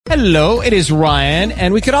Hello, it is Ryan,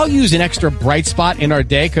 and we could all use an extra bright spot in our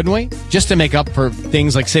day, couldn't we? Just to make up for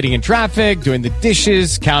things like sitting in traffic, doing the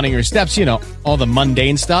dishes, counting your steps, you know, all the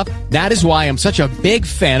mundane stuff. That is why I'm such a big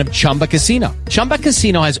fan of Chumba Casino. Chumba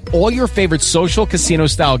Casino has all your favorite social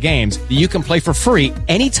casino-style games that you can play for free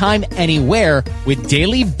anytime, anywhere with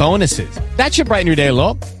daily bonuses. That should brighten your day a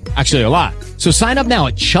little. Actually, a lot. So sign up now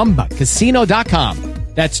at ChumbaCasino.com.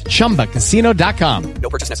 That's ChumbaCasino.com. No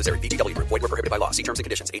purchase necessary. VGW Group. Void where prohibited by law. See terms and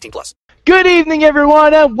conditions. 18+. Good evening,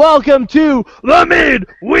 everyone, and welcome to the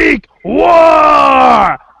Midweek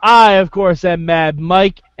War! I, of course, am Mad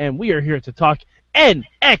Mike, and we are here to talk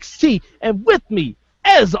NXT. And with me,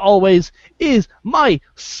 as always, is my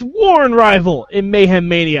sworn rival in Mayhem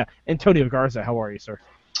Mania, Tonio Garza. How are you, sir?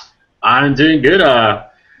 I'm doing good.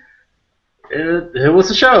 It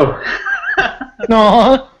was a show.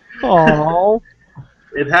 Aww.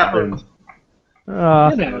 It happened.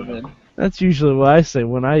 That's usually what I say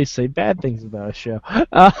when I say bad things about a show.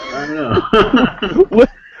 I know.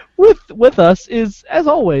 with us is, as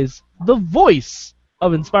always, the voice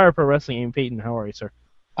of Inspire Pro Wrestling, Eamon Paton. How are you, sir?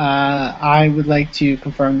 I would like to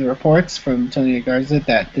confirm the reports from Tonio Garza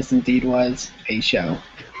that this indeed was a show.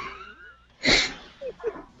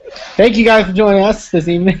 Thank you guys for joining us this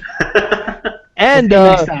evening. And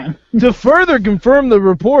next time. To further confirm the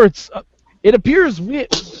reports, it appears we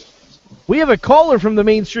have a caller from the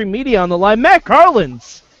mainstream media on the line. Matt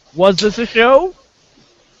Carlins. Was this a show?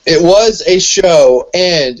 It was a show,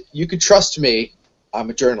 and you can trust me, I'm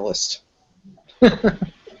a journalist.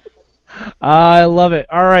 I love it.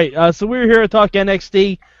 All right, so we're here to talk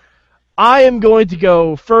NXT. I am going to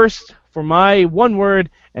go first for my one word,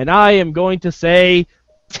 and I am going to say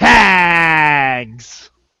tags.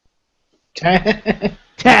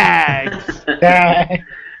 Tags.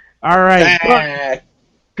 All right.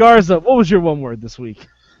 Garza, what was your one word this week?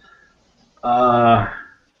 I'm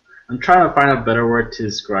trying to find a better word to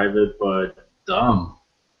describe it, but dumb.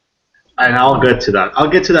 And I'll get to that. I'll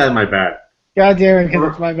get to that in my bad. God damn it,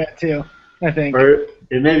 because it's my bet too, I think. Or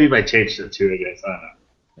it maybe might change to two, I guess. I don't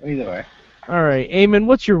know. Either way. All right, Eamon,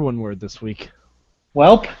 what's your one word this week?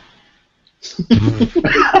 Welp.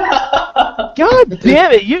 God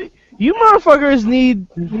damn it, you motherfuckers need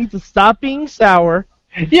to stop being sour.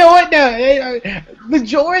 You know what? No,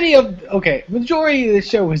 majority of the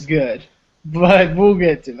show was good, but we'll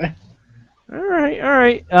get to it. All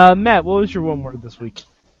right. Matt, what was your one word this week?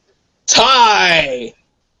 Tie!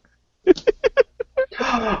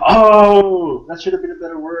 Oh, that should have been a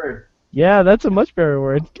better word. Yeah, that's a much better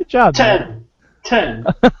word. Good job, 10. 10.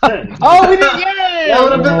 Oh, we did! Yay! That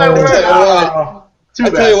would have been my word. I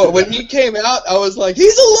tell you what, when he came out, I was like,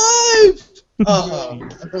 he's alive!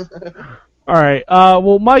 All right.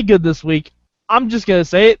 Well, my good this week, I'm just going to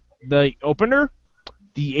say it. The opener,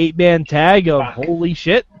 the 8-man tag of holy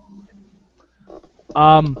shit.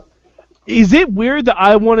 Is it weird that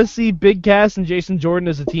I want to see Big Cass and Jason Jordan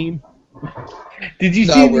as a team? Did you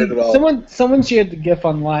Not see weird at all. someone shared the gif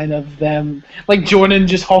online of them, like Jordan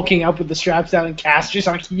just hulking up with the straps down and Cass just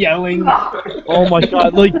like yelling. Oh my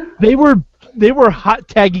god, like they were hot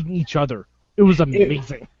tagging each other. It was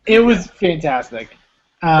amazing. It was fantastic.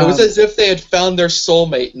 It was as if they had found their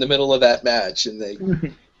soulmate in the middle of that match, and they.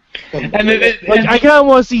 I kind of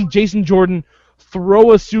want to see Jason Jordan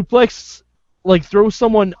throw a suplex, like throw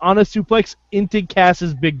someone on a suplex into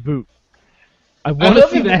Cass's big boot. I want to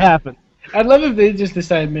see that happen. I'd love if they just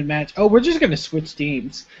decided mid-match, we're just going to switch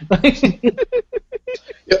teams.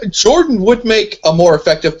 Jordan would make a more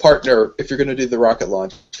effective partner if you're going to do the rocket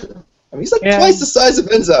launcher. I mean, he's like twice the size of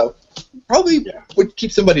Enzo. Probably would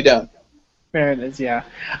keep somebody down. Fair it is, yeah.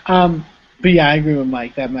 But yeah, I agree with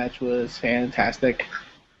Mike. That match was fantastic.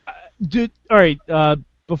 Dude, all right.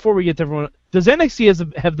 Before we get to everyone, does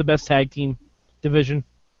NXT have the best tag team division?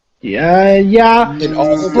 Yeah. In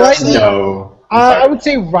all of wrestling? No. I would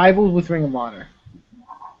say rivals with Ring of Honor.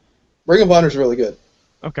 Ring of Honor is really good.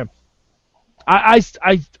 Okay.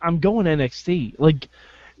 I'm going NXT. Like,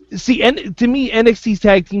 see, to me, NXT's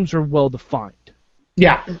tag teams are well defined.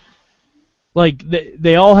 Yeah. Like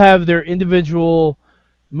they all have their individual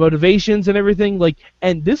motivations and everything. Like,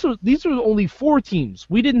 and these were only 4 teams.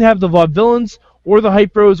 We didn't have the Vaudevillains or the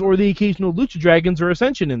Hype Bros or the occasional Lucha Dragons or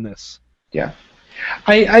Ascension in this. Yeah.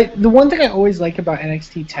 The one thing I always like about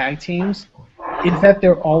NXT tag teams is that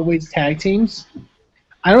they're always tag teams.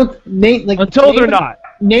 I don't name like until they're not.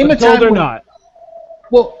 Name until a time they're when, not.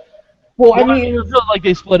 Well, I mean, it feels like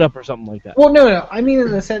they split up or something like that. Well, no. I mean,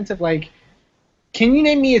 in the sense of like, can you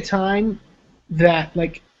name me a time that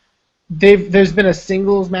like there's been a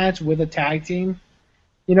singles match with a tag team?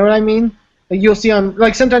 You know what I mean? Like you'll see on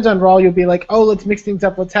sometimes on Raw you'll be like, oh, let's mix things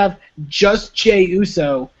up. Let's have just Jey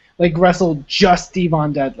Uso wrestle just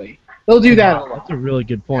Stephon Dudley. They'll do that a lot. That's a really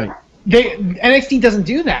good point. NXT doesn't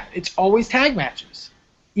do that. It's always tag matches.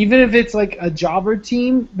 Even if it's like a jobber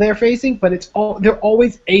team they're facing, but they're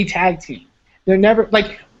always a tag team. They're never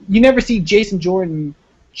you never see Jason Jordan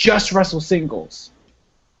just wrestle singles,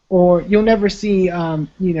 or you'll never see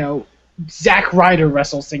Zack Ryder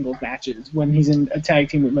wrestle singles matches when he's in a tag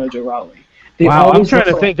team with Mojo Rawley. I'm trying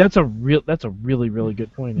to think. That's a really, really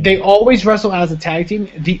good point. They always wrestle as a tag team.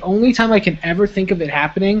 The only time I can ever think of it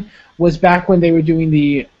happening was back when they were doing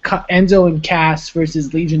the Enzo and Cass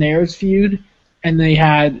versus Legionnaires feud, and they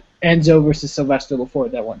had Enzo versus Sylvester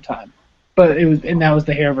LaFord that one time. But that was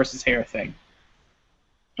the hair versus hair thing.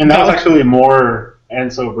 And that was actually more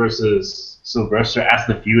Enzo versus Sylvester as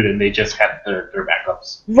the feud, and they just had their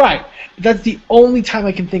backups. Right. That's the only time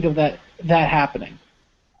I can think of that happening.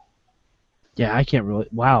 Yeah, I can't really.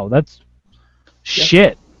 Wow, that's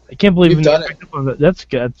shit. I can't believe We've done it. That's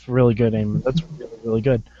good. That's really good, Eamon. That's really, really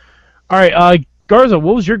good. All right, Garza,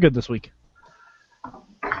 what was your good this week?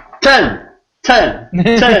 10. Ty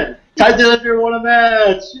Dillinger won a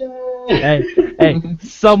match. Yay! Hey,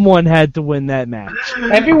 someone had to win that match.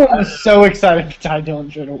 Everyone was so excited for Ty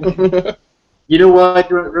Dillinger to win. You know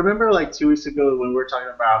what? Remember 2 weeks ago when we were talking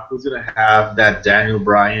about who's going to have that Daniel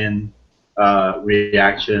Bryan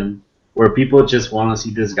reaction where people just want to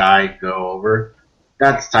see this guy go over?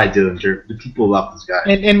 That's Ty Dillinger. The people love this guy.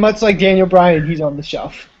 And much like Daniel Bryan, he's on the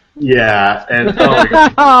shelf. Yeah, and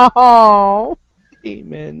oh,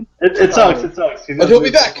 Eamon. It sucks. But he'll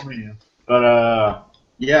be back. But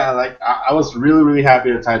yeah, I was really, really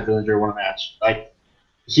happy that Ty Dillinger won a match.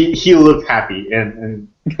 He looked happy, and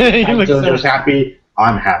He Ty looks Dillinger's so... happy.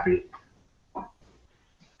 I'm happy.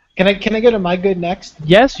 Can I go to my good next?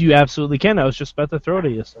 Yes, you absolutely can. I was just about to throw it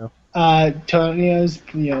at you. So. Tonio's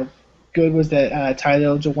good was that Ty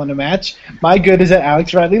Dillinger won a match. My good is that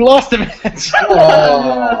Alex Riley lost a match.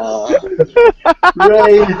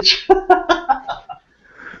 Rage.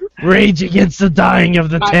 Rage against the dying of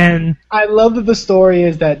the 10. I love that the story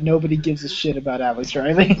is that nobody gives a shit about Alex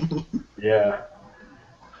Riley. Yeah.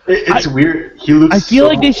 It's weird. He looks I feel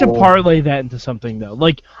like they should old. parlay that into something, though.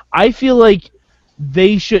 I feel like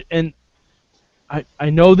they should, and I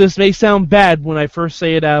know this may sound bad when I first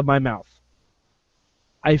say it out of my mouth.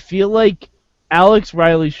 I feel like Alex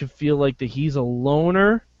Riley should feel like that he's a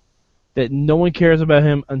loner, that no one cares about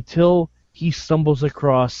him until he stumbles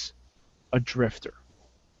across a drifter.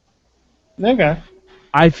 Okay.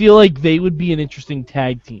 I feel like they would be an interesting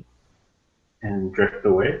tag team. And drift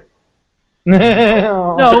away?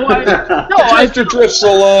 No, Drifter drifts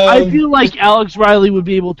alone. I feel like Alex Riley would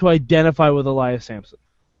be able to identify with Elias Sampson.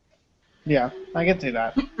 Yeah, I can see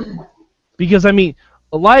that. Because,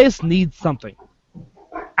 Elias needs something.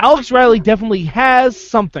 Alex Riley definitely has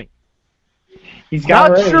something. He's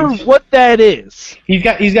got Not rage. sure what that is. He's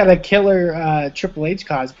got a killer Triple H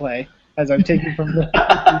cosplay, as I'm taking from the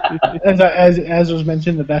as was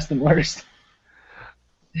mentioned, the best and worst.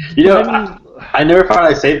 I never thought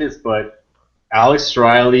I'd say this, but Alex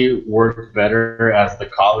Riley worked better as the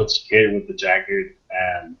college kid with the jacket,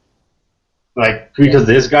 and because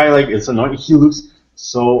this guy it's annoying. He looks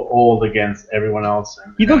so old against everyone else.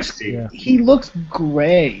 He looks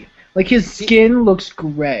gray. His skin looks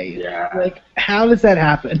gray. Yeah. How does that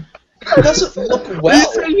happen? It doesn't look Are you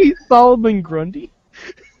well. saying he's Solomon Grundy?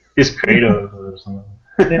 He's Kratos or something.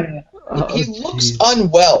 Yeah. He looks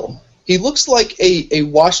unwell. He looks like a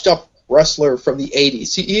washed-up wrestler from the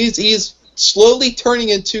 80s. He's slowly turning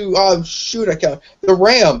into, the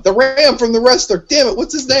Ram from the wrestler. Damn it,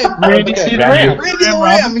 what's his name? Randy the Ram. Randy the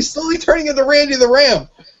Ram. He's slowly turning into Randy the Ram.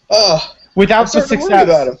 Without the starting to worry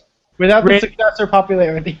about him. Without the success or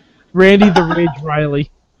popularity. Randy the Rage Riley.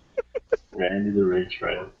 Randy the Rage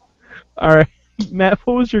Riley. All right, Matt,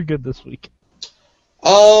 what was your good this week?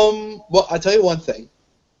 Well, I'll tell you one thing.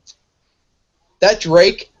 That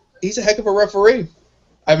Drake, he's a heck of a referee.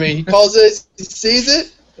 He calls it, he sees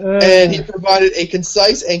it, and he provided a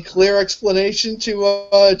concise and clear explanation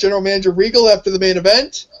to General Manager Regal after the main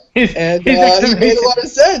event. And he made a lot of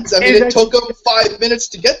sense. It took him 5 minutes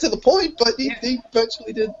to get to the point, but he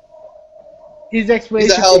eventually did. His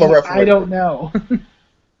explanation. He's a hell of a referee. I don't know.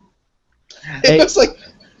 It was like.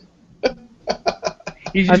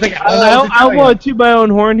 I want to toot my own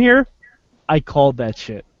horn here. I called that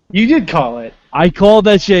shit. You did call it. I called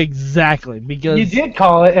that shit exactly because you did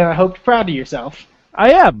call it, and I hope you're proud of yourself.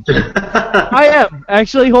 I am. I am.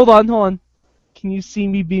 Actually, hold on. Can you see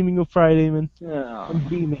me beaming with pride, Eamon? Oh. I'm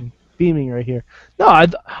beaming right here. No, I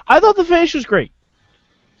thought the finish was great.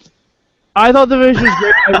 I thought the finish was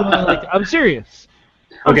great. I really liked it. I'm serious.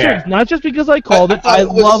 I'm serious. Not just because I called it. I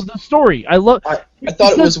love the story. I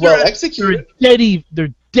thought it was well executed. They're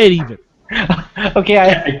dead even. Okay,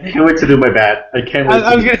 I can't wait to do my bad. I can't wait.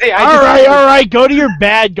 I was gonna say. All right. Go to your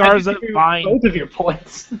bad, Garza. Fine. Both of your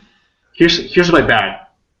points. Here's my bad.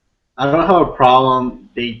 I don't have a problem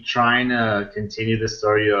they trying to continue the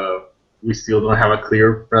story of we still don't have a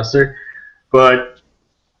clear wrestler, but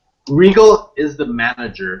Regal is the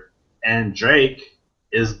manager and Drake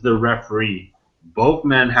is the referee. Both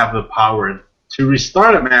men have the power to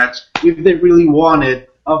restart a match if they really wanted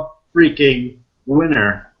a freaking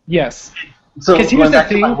winner. Yes. So here's the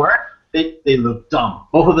thing. They look dumb.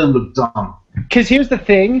 Both of them look dumb. Because here's the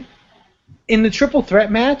thing. In the triple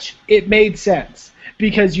threat match, it made sense.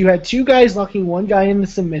 Because you had two guys locking one guy in the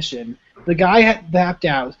submission. The guy had tapped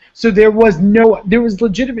out. So there was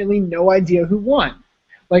legitimately no idea who won.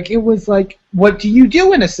 Like, it was like, what do you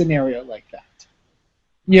do in a scenario like that?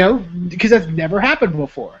 You know? Because that's never happened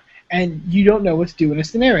before. And you don't know what to do in a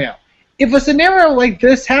scenario. If a scenario like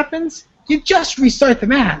this happens, you just restart the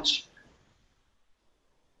match.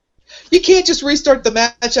 You can't just restart the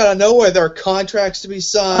match out of nowhere. There are contracts to be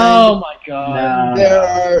signed. Oh my god!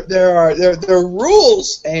 There are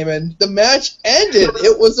rules, Eamon. The match ended.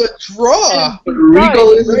 It was a draw.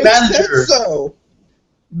 Regal is the manager. So.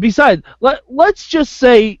 Besides, let's just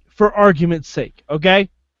say, for argument's sake, okay?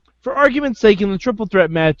 For argument's sake, in the triple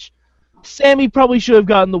threat match, Sami probably should have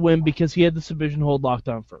gotten the win because he had the submission hold locked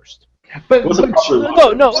on first. But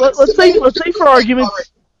let's say for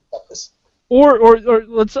argument's.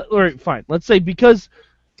 Fine. Let's say because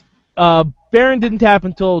Baron didn't tap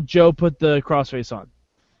until Joe put the crossface on,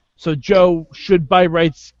 so Joe should by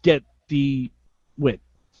rights get the win.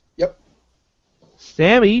 Yep.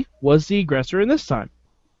 Sami was the aggressor in this time,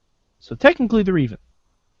 so technically they're even.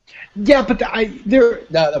 Yeah, but no,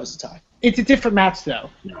 that was a tie. It's a different match though.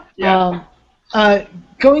 Yeah.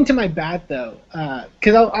 Going to my bad though,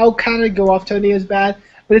 because I'll kind of go off Tonio's bad,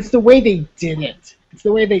 but it's the way they did it. It's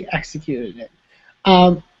the way they executed it.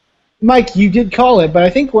 Mike, you did call it, but I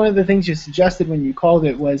think one of the things you suggested when you called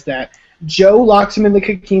it was that Joe locks him in the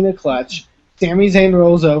Coquina clutch, Sami Zayn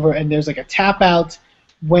rolls over, and there's like a tap out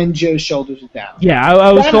when Joe's shoulders are down. Yeah,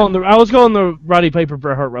 I was calling the Roddy Piper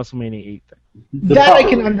Bret Hart WrestleMania 8 thing. That I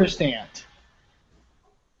can understand.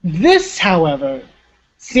 This, however,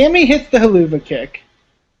 Sami hits the haluva kick,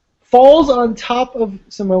 falls on top of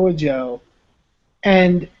Samoa Joe,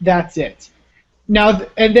 and that's it. Now,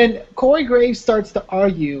 and then Corey Graves starts to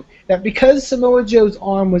argue that because Samoa Joe's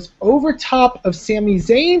arm was over top of Sami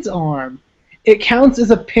Zayn's arm, it counts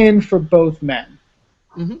as a pin for both men.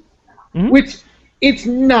 Mm-hmm. Mm-hmm. Which it's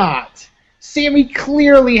not. Sami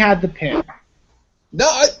clearly had the pin. No,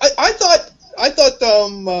 I thought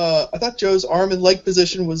Joe's arm and leg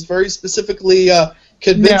position was very specifically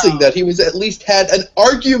convincing that he was at least had an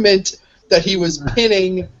argument that he was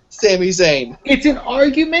pinning Sami Zayn. It's an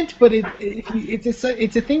argument, but it's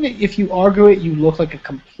a thing that if you argue it, you look like a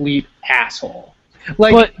complete asshole.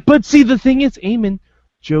 Like, but see, the thing is, Eamon,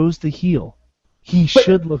 Joe's the heel. He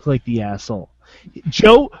should look like the asshole.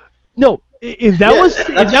 Joe, no. If that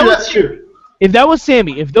was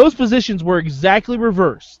Sami, if those positions were exactly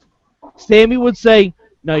reversed, Sami would say,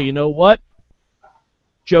 "No, you know what?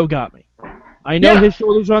 Joe got me. I know his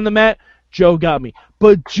shoulders are on the mat. Joe got me."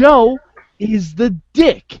 But Joe is the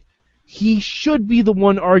dick. He should be the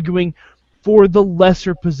one arguing for the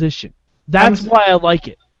lesser position. That's why I like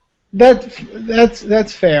it.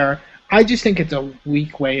 That's fair. I just think it's a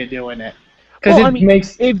weak way of doing it. Because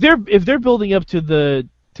makes if they're building up to the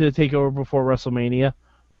takeover before WrestleMania,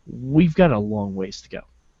 we've got a long ways to go.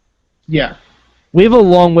 Yeah. We have a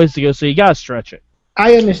long ways to go, so you gotta stretch it.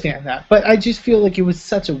 I understand that, but I just feel like it was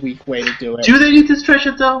such a weak way to do it. Do they need to stretch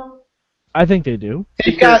it though? I think they do.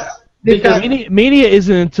 Mania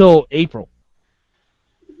isn't until April.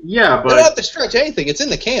 Yeah, but they don't have to stretch anything. It's in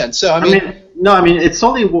the can. So I mean, it's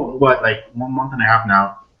only like 1 month and a half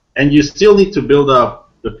now, and you still need to build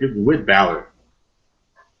up the people with Balor.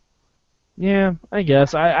 Yeah, I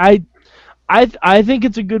guess. I think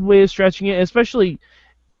it's a good way of stretching it, especially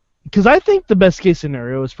because I think the best case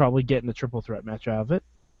scenario is probably getting a triple threat match out of it.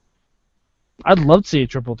 I'd love to see a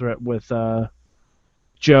triple threat with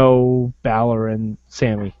Joe, Balor, and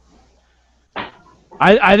Sami.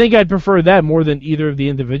 I think I'd prefer that more than either of the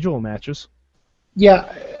individual matches.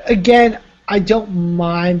 Yeah, again, I don't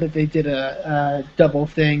mind that they did a double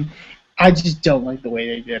thing. I just don't like the way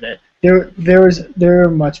they did it. There are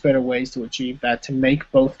much better ways to achieve that, to make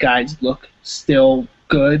both guys look still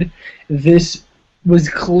good. This was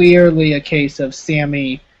clearly a case of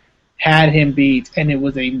Sami had him beat, and it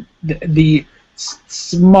was the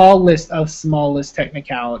smallest of smallest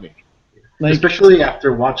technicality. Like, especially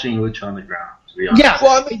after watching Lucha Underground. To be honest. yeah.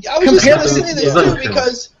 Well, I mean, I was just going to say this too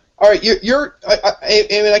because, all right,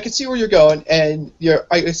 I can see where you're going, and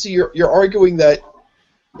I see you're arguing that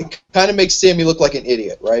it kind of makes Sami look like an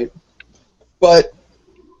idiot, right? But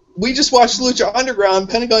we just watched Lucha Underground.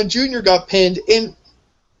 Pentagon Jr. got pinned in,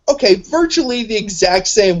 virtually the exact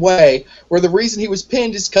same way, where the reason he was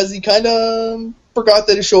pinned is because he kind of forgot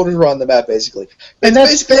that his shoulders were on the mat, basically. And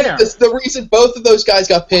that's fair. The reason both of those guys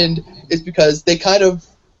got pinned is because they kind of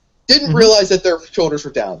didn't realize that their shoulders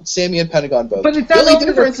were down. Sami and Pentagon both. But it's the not only only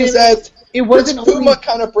difference that is that it wasn't Puma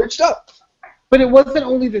kind of bridged up. But it wasn't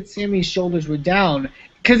only that Sami's shoulders were down.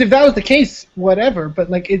 Because if that was the case, whatever. But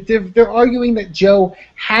they're arguing that Joe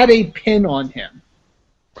had a pin on him.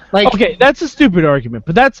 Okay, that's a stupid argument,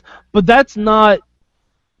 but that's not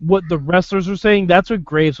what the wrestlers were saying. That's what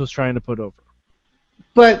Graves was trying to put over.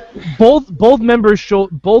 But both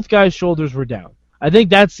guys' shoulders were down. I think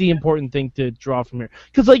that's the important thing to draw from here.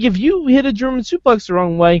 Because if you hit a German suplex the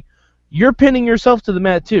wrong way, you're pinning yourself to the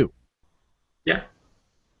mat too. Yeah.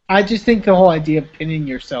 I just think the whole idea of pinning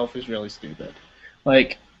yourself is really stupid.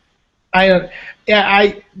 And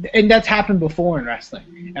that's happened before in wrestling,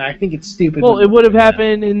 and I think it's stupid. Well, it would have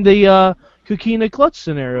happened in the Kukina clutch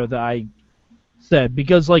scenario that I said,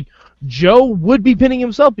 because Joe would be pinning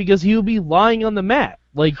himself because he would be lying on the mat.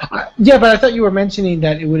 Yeah, but I thought you were mentioning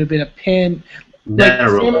that it would have been a pin.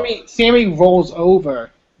 Sami rolls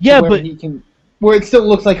over. Yeah, but where it still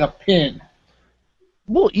looks like a pin.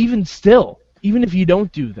 Well, even if you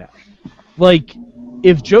don't do that,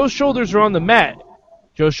 if Joe's shoulders are on the mat,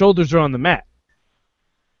 Joe's shoulders are on the mat.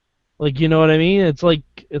 You know what I mean? It's like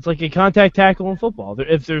a contact tackle in football.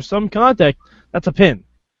 If there's some contact, that's a pin.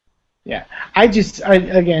 Yeah, I just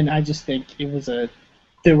think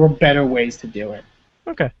there were better ways to do it.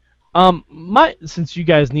 Okay. Since you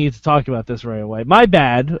guys need to talk about this right away, my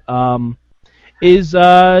bad. Is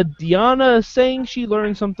Deanna saying she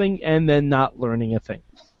learned something and then not learning a thing?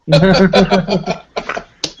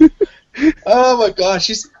 Oh my gosh,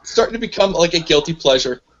 she's starting to become like a guilty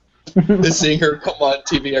pleasure. Seeing her come on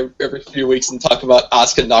TV every few weeks and talk about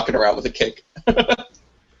Asuka knocking her out with a kick.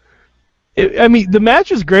 The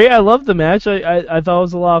match was great. I loved the match. I thought it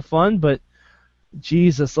was a lot of fun, but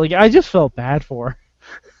Jesus, I just felt bad for her.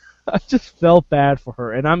 I just felt bad for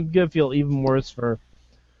her, and I'm gonna feel even worse for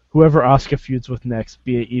whoever Asuka feuds with next,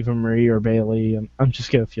 be it Eva Marie or Bayley. I'm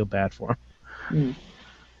just gonna feel bad for her.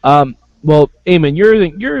 Well, Eamon,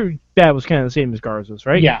 your bad was kind of the same as Garza's,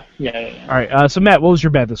 right? Yeah. All right. So Matt, what was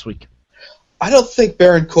your bad this week? I don't think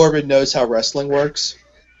Baron Corbin knows how wrestling works.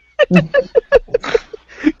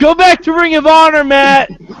 Go back to Ring of Honor,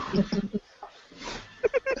 Matt.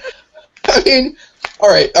 I mean, all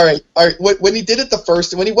right. When he did it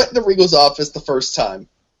when he went into Regal's office the first time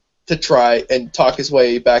to try and talk his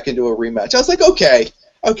way back into a rematch, I was like, okay.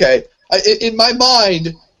 In my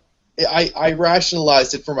mind, I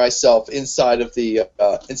rationalized it for myself inside of the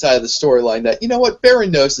storyline that, you know what,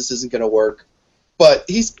 Baron knows this isn't going to work, but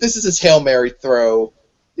this is his Hail Mary throw.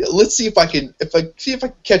 Let's see if I can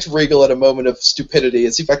catch Regal at a moment of stupidity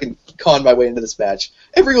and see if I can con my way into this match.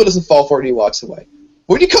 And Regal doesn't fall for it and he walks away.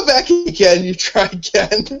 When you come back again, you try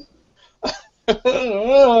again. I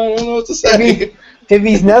don't know what to say. If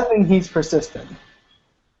he's nothing, he's persistent.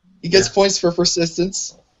 He gets points for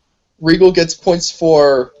persistence. Regal gets points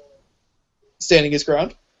for standing his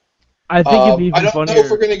ground. I think it'd be even funnier. I don't know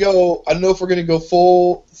if we're gonna go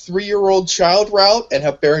full 3-year-old child route and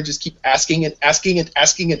have Baron just keep asking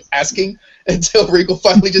until Regal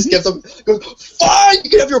finally just gets up. Goes, fine, you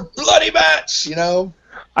can have your bloody match.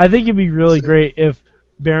 I think it'd be really great if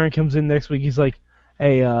Baron comes in next week. He's like,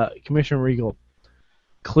 "Hey, Commissioner Regal,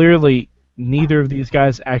 clearly neither of these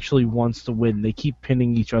guys actually wants to win. They keep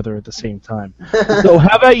pinning each other at the same time. So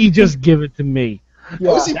how about you just give it to me?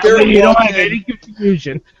 Yeah. You don't have any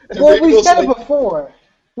confusion." Well, we've said it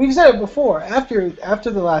before. After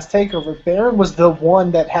the last takeover, Baron was the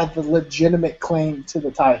one that had the legitimate claim to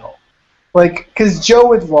the title. Because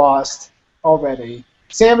Joe had lost already.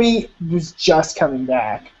 Sami was just coming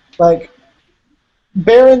back.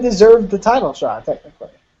 Baron deserved the title shot, technically.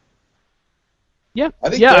 Yeah. I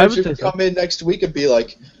think Baron should come in next week and be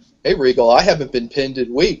like, "Hey, Regal, I haven't been pinned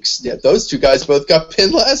in weeks. Yeah, those two guys both got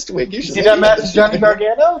pinned last week. You should see that match with Johnny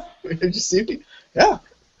Gargano? Did you see me? Yeah.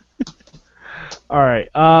 All right.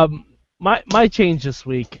 My change this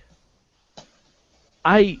week.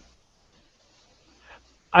 I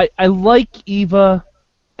like Eva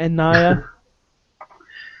and Nia.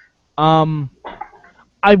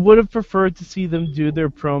 I would have preferred to see them do their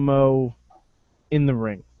promo in the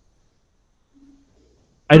ring.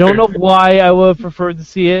 I don't know why I would have preferred to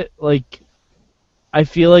see it. Like, I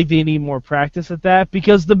feel like they need more practice at that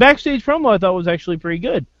because the backstage promo I thought was actually pretty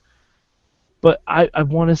good. But I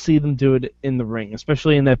want to see them do it in the ring,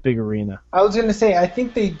 especially in that big arena. I was going to say, I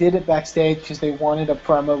think they did it backstage because they wanted a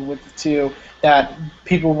promo with the two that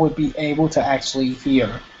people would be able to actually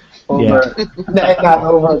hear over, not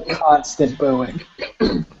over constant booing.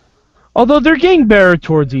 Although they're getting better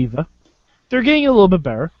towards Eva. They're getting a little bit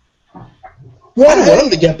better. Yeah, I don't want them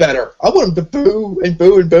to get better. I want them to boo and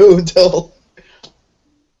boo and boo until...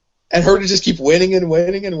 And her to just keep winning and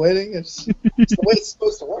winning and winning. It's the way it's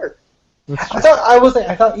supposed to work. I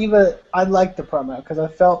thought Eva. I liked the promo because I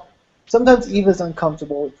felt sometimes Eva's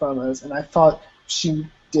uncomfortable with promos, and I thought she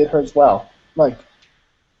did hers well. Like,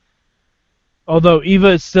 although Eva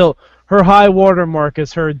is still her high water mark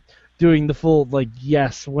is her doing the full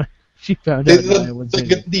yes when she found out Nia was in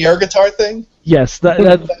it. The air guitar thing. Yes, that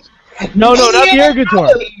no, not the air guitar.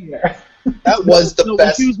 That was the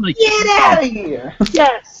best. She was like, get out of here!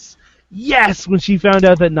 Yes, when she found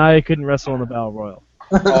out that Nia couldn't wrestle in the Battle Royal.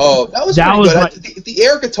 Oh, that was pretty good. The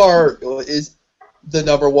air guitar is the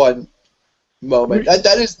number one moment.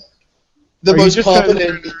 That is the most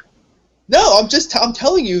competent. No, I'm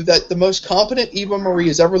telling you that the most competent Eva Marie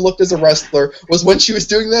has ever looked as a wrestler was when she was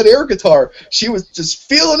doing that air guitar. She was just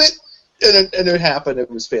feeling it, and it happened.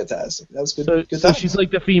 It was fantastic. That was good. So she's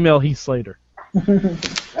like the female Heath Slater.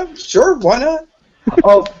 Sure, why not?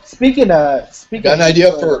 Oh, speaking. Got an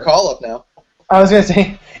idea for a call up now. I was gonna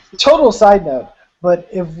say, total side note. But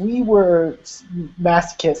if we were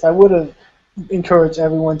masochists, I would have encouraged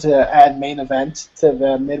everyone to add main event to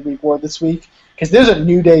the midweek war this week because there's a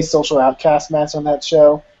New Day Social Outcast match on that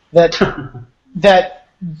show that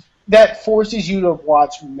forces you to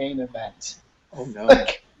watch main event. Oh no!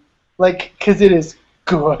 Like, because it is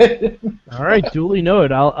good. All right, duly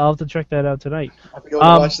noted. I'll have to check that out tonight. I'll be going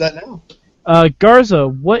to watch that now. Garza,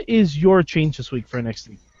 what is your change this week for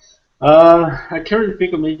NXT? I can't really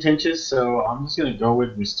think of many changes, so I'm just going to go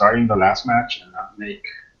with restarting the last match and not make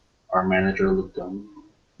our manager look dumb.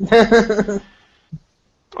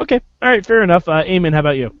 Okay, all right, fair enough. Eamon, how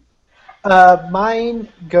about you? Mine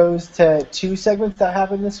goes to two segments that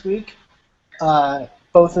happened this week,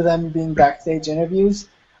 both of them being backstage interviews.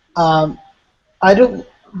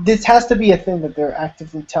 This has to be a thing that they're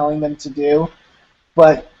actively telling them to do,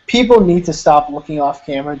 but people need to stop looking off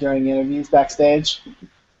camera during interviews backstage.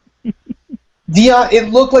 It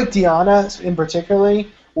looked like Deanna, in particular,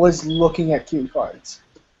 was looking at cue cards.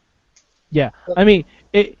 Yeah, I mean,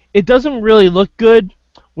 it doesn't really look good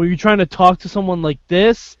when you're trying to talk to someone like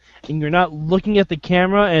this, and you're not looking at the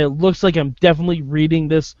camera, and it looks like I'm definitely reading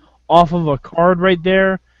this off of a card right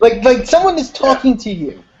there. Like someone is talking to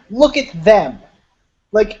you. Look at them.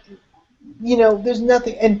 Like, there's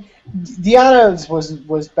nothing. And Deanna's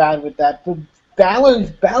was bad with that, but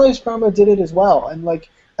Balor's promo did it as well. And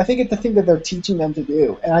I think it's the thing that they're teaching them to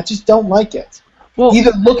do, and I just don't like it. Well,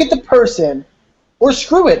 either look at the person, or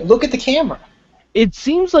screw it, look at the camera. It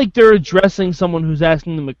seems like they're addressing someone who's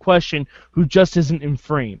asking them a question who just isn't in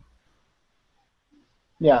frame.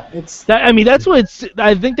 Yeah, it's. That's what it's.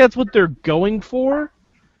 I think that's what they're going for.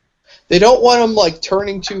 They don't want them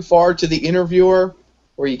turning too far to the interviewer,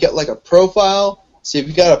 where you get a profile. So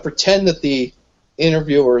you've got to pretend that the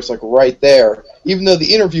interviewer is right there, even though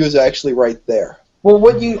the interview is actually right there. Well,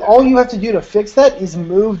 all you have to do to fix that is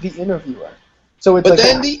move the interviewer. So it's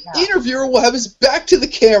then the interviewer will have his back to the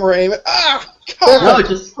camera, Eamon. God,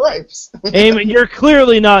 just stripes. Eamon, you're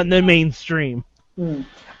clearly not in the mainstream.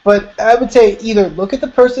 But I would say either look at the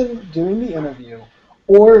person doing the interview,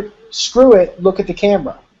 or screw it, look at the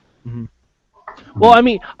camera. Mm-hmm.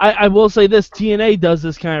 Well, I will say this: TNA does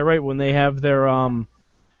this kind of right when they have their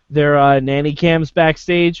nanny cams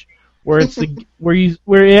backstage. Where it's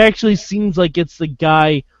where it actually seems like it's the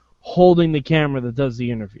guy holding the camera that does the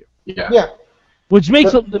interview. Yeah. Which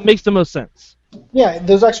makes the most sense. Yeah,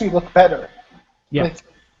 those actually look better. Yeah.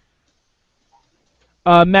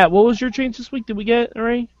 Matt, what was your change this week? Did we get it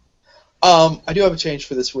already? I do have a change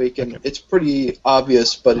for this week, and it's pretty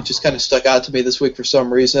obvious, but it just kind of stuck out to me this week for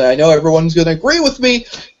some reason. I know everyone's going to agree with me,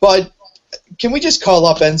 but can we just call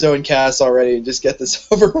up Enzo and Cass already and just get this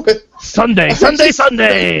over with? Sunday!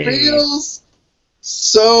 It feels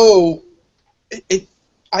so...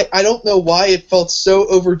 I don't know why it felt so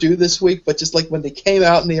overdue this week, but just when they came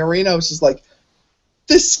out in the arena, I was just like,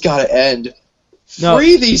 this has got to end.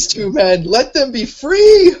 Free these two men. Let them be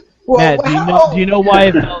free. Matt, do you know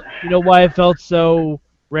why I felt so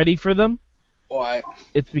ready for them? Why?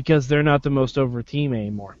 It's because they're not the most over team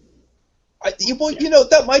anymore.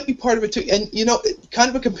 That might be part of it too. And kind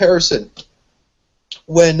of a comparison.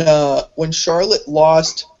 when Charlotte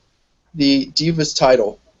lost the Divas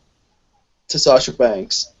title to Sasha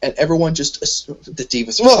Banks, and everyone just assumed the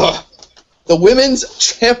Divas. Ugh, the women's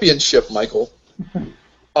championship, Michael.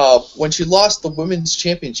 When she lost the women's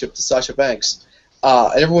championship to Sasha Banks,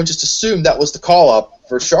 and everyone just assumed that was the call-up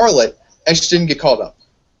for Charlotte, and she didn't get called up.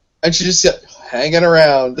 And she just kept hanging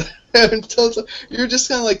around. Until you're just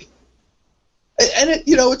kind of like... And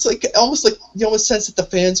it's like almost like you almost sense that the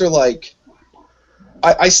fans are like,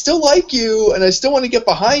 I still like you, and I still want to get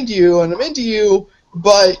behind you, and I'm into you,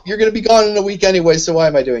 but you're going to be gone in a week anyway, so why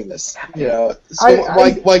am I doing this? Why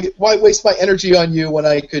waste my energy on you when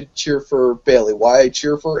I could cheer for Bayley? Why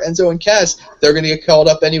cheer for Enzo and Cass? They're going to get called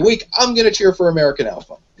up any week. I'm going to cheer for American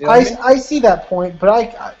Alpha. You know I see that point, but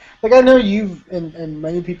I know you've and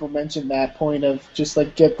many people mentioned that point of just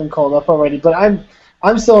like get them called up already, but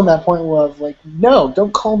I'm still in that point of like, no,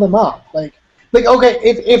 don't call them up. Like okay,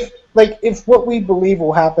 if what we believe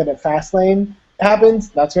will happen at Fastlane happens,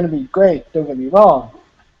 that's going to be great. Don't get me wrong,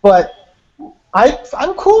 but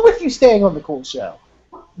I'm cool with you staying on the cool show.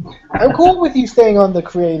 I'm cool with you staying on the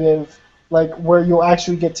creative, like where you'll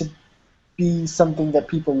actually get to be something that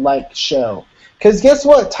people like show. Because guess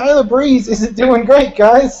what, Tyler Breeze isn't doing great,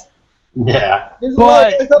 guys. Yeah,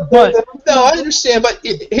 but no, I understand. But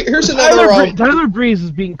here's another. Tyler Breeze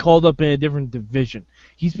is being called up in a different division.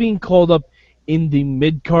 He's being called up in the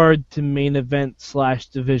mid-card to main event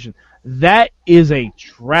 / division. That is a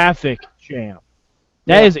traffic jam.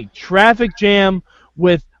 That is a traffic jam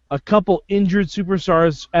with a couple injured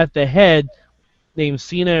superstars at the head named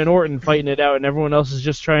Cena and Orton fighting it out, and everyone else is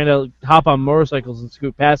just trying to hop on motorcycles and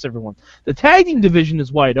scoot past everyone. The tag team division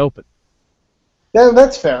is wide open. Yeah,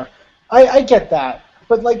 that's fair. I get that.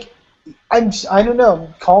 But, like, I don't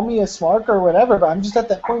know, call me a smark or whatever, but I'm just at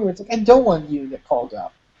that point where it's like, I don't want you to get called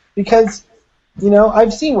up. Because...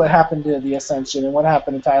 I've seen what happened to the Ascension and what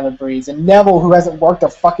happened to Tyler Breeze and Neville, who hasn't worked a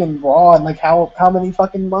fucking Raw in like how many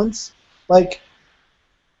fucking months? Like,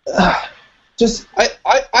 just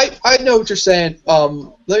I know what you're saying.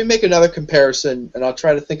 Let me make another comparison, and I'll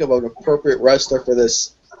try to think of an appropriate wrestler for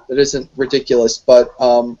this that isn't ridiculous. But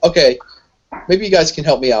okay, maybe you guys can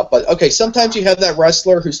help me out. But okay, sometimes you have that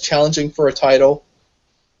wrestler who's challenging for a title,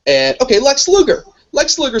 and okay, Lex Luger.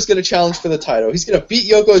 Lex Luger's going to challenge for the title. He's going to beat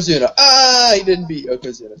Yokozuna. He didn't beat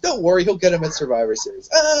Yokozuna. Don't worry, he'll get him at Survivor Series.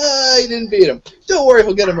 He didn't beat him. Don't worry,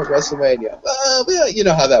 he'll get him at WrestleMania. Yeah, you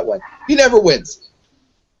know how that went. He never wins.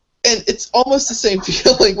 And it's almost the same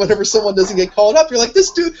feeling whenever someone doesn't get called up. You're like,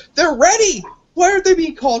 this dude, they're ready. Why aren't they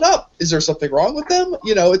being called up? Is there something wrong with them?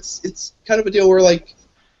 It's kind of a deal where, like,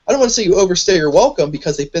 I don't want to say you overstay your welcome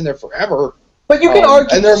because they've been there forever. But you can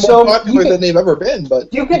argue, and they're more popular than they've ever been.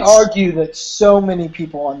 But you can argue that so many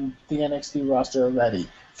people on the NXT roster are ready.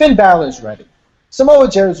 Finn Balor's ready, Samoa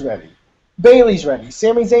Joe's ready, Bayley's ready,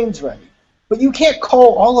 Sami Zayn's ready. But you can't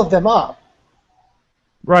call all of them up.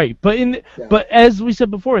 Right, but as we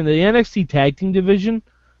said before, in the NXT tag team division,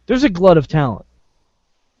 there's a glut of talent.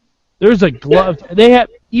 There's a glut. They have,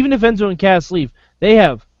 even if Enzo and Cass leave, they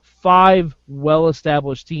have 5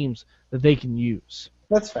 well-established teams that they can use.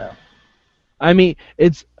 That's fair. I mean,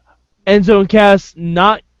 it's Enzo and Cass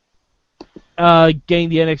not getting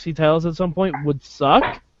the NXT titles at some point would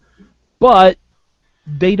suck, but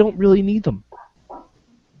they don't really need them.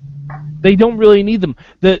 They don't really need them.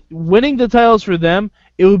 Winning the titles for them,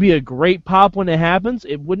 it would be a great pop when it happens.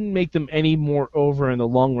 It wouldn't make them any more over in the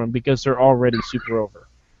long run because they're already super over.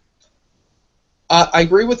 I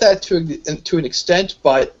agree with that to an extent,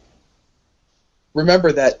 but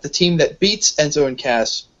remember that the team that beats Enzo and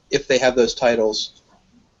Cass, if they have those titles,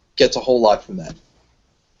 gets a whole lot from that.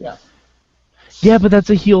 Yeah. Yeah, but that's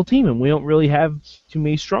a heel team, and we don't really have too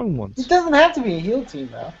many strong ones. It doesn't have to be a heel team,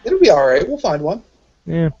 though. It'll be all right. We'll find one.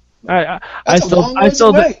 Yeah. I still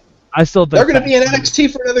think they're going to be in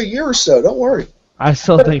NXT for another year or so. Don't worry. I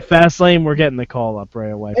still think Fastlane, we're getting the call up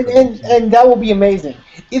right away. And that will be amazing.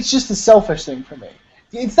 It's just a selfish thing for me.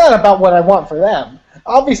 It's not about what I want for them.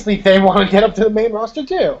 Obviously, they want to get up to the main roster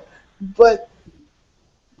too. But,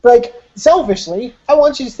 like, selfishly, I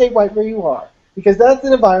want you to stay right where you are. Because that's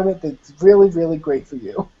an environment that's really, really great for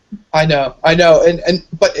you. I know.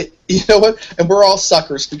 But you know what? And we're all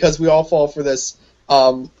suckers because we all fall for this.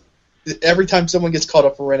 Every time someone gets called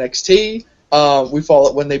up for NXT, we fall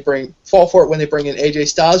for it when they bring in AJ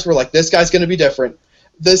Styles. We're like, this guy's going to be different.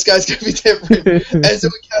 This guy's going to be different. Enzo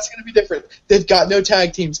and Cass going to be different. They've got no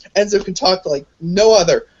tag teams. Enzo can talk like no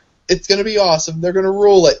other. It's going to be awesome. They're going to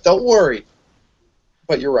rule it. Don't worry.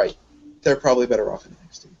 But you're right. They're probably better off in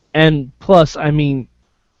NXT. And plus, I mean,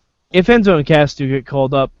 if Enzo and Cass do get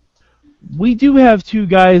called up, we do have 2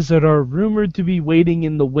 guys that are rumored to be waiting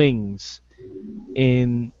in the wings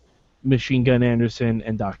in Machine Gun Anderson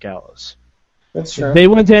and Doc Gallows. That's true. If they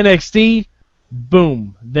went to NXT,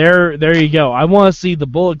 boom, there you go. I want to see the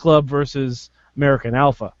Bullet Club versus American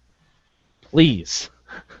Alpha. Please,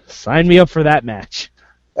 sign me up for that match.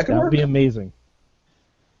 That could That would work. be amazing.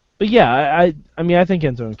 But yeah, I mean, I think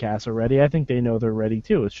Enzo and Cass are ready. I think they know they're ready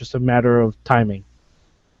too. It's just a matter of timing.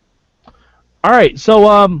 All right,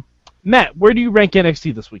 so Matt, where do you rank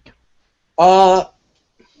NXT this week? You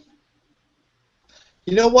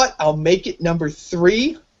know what? I'll make it number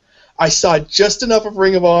 3. I saw just enough of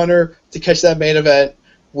Ring of Honor to catch that main event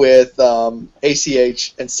with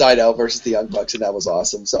ACH and Sydal versus the Young Bucks, and that was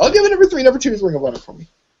awesome. So I'll give it number 3. Number 2 is Ring of Honor for me.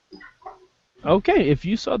 Okay, if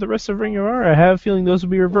you saw the rest of Ring of Honor, I have a feeling those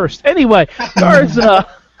will be reversed. Anyway, Garza,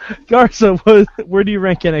 where do you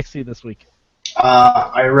rank NXT this week?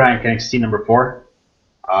 I rank NXT number 4.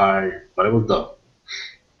 But it was dope.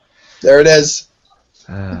 There it is.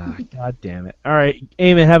 God damn it. All right,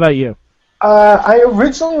 Eamon, how about you? I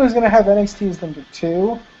originally was going to have NXT as number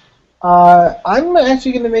 2. I'm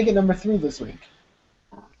actually going to make it number 3 this week.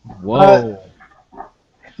 Whoa.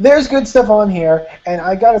 There's good stuff on here, and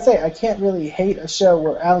I gotta say, I can't really hate a show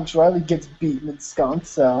where Alex Riley gets beaten and skunked.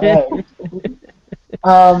 So, hey.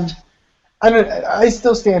 I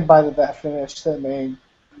still stand by that finish that made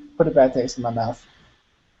put a bad taste in my mouth.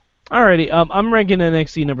 Alrighty, I'm ranking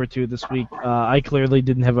NXT number 2 this week. I clearly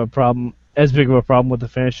didn't have as big of a problem with the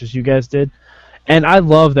finish as you guys did, and I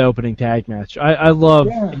love the opening tag match. I love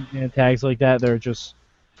tags like that. They're just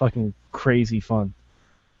fucking crazy fun.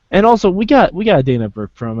 And also, we got a Dana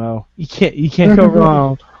Brooke promo. You can't go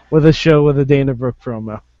wrong with a show with a Dana Brooke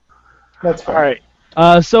promo. That's fine.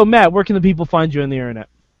 All right. So Matt, where can the people find you on the internet?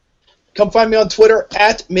 Come find me on Twitter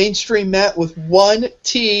at MainstreamMatt with 1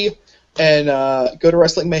 T, and go to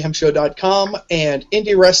WrestlingMayhemShow.com and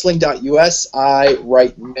IndieWrestling.us. I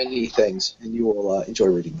write many things, and you will enjoy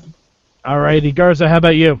reading them. Alrighty, Garza, how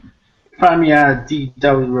about you? Find me at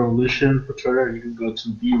DW Revolution for Twitter. You can go to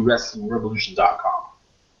TheWrestlingRevolution.com.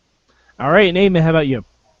 All right, and Eamon, how about you?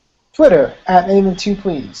 Twitter at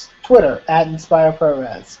Eamon2Please. Twitter at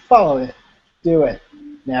InspireProRes. Follow it. Do it.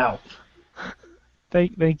 Now.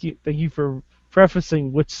 Thank you for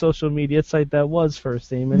prefacing which social media site that was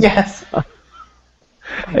first, Eamon. Yes.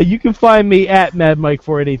 You can find me at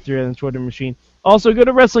MadMike4883 on the Twitter machine. Also, go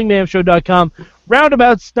to WrestlingMayhemShow.com.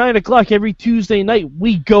 Roundabouts 9 o'clock every Tuesday night,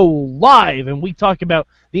 we go live, and we talk about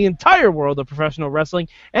the entire world of professional wrestling,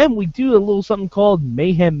 and we do a little something called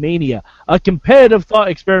Mayhem Mania, a competitive thought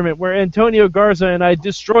experiment where Antonio Garza and I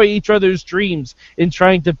destroy each other's dreams in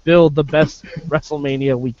trying to build the best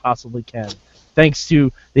WrestleMania we possibly can, thanks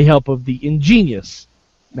to the help of the ingenious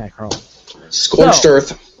Matt Carlins. Scorched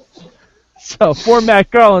Earth. So, for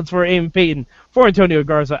Matt Carlins, for Eamon Paton, for Antonio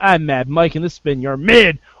Garza, I'm Mad Mike, and this has been your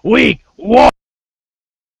Midweek War.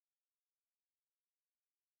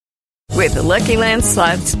 With the Lucky Land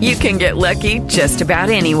Slots, you can get lucky just about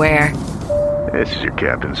anywhere. This is your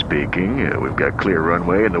captain speaking. We've got clear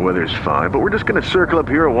runway and the weather's fine, but we're just going to circle up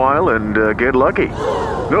here a while and get lucky.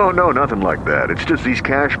 No, nothing like that. It's just these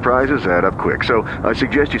cash prizes add up quick. So I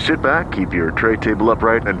suggest you sit back, keep your tray table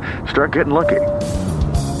upright, and start getting lucky.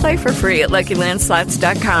 Play for free at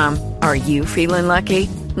LuckyLandSlots.com. Are you feeling lucky?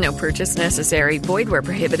 No purchase necessary. Void where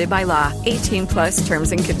prohibited by law. 18+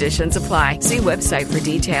 terms and conditions apply. See website for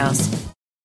details.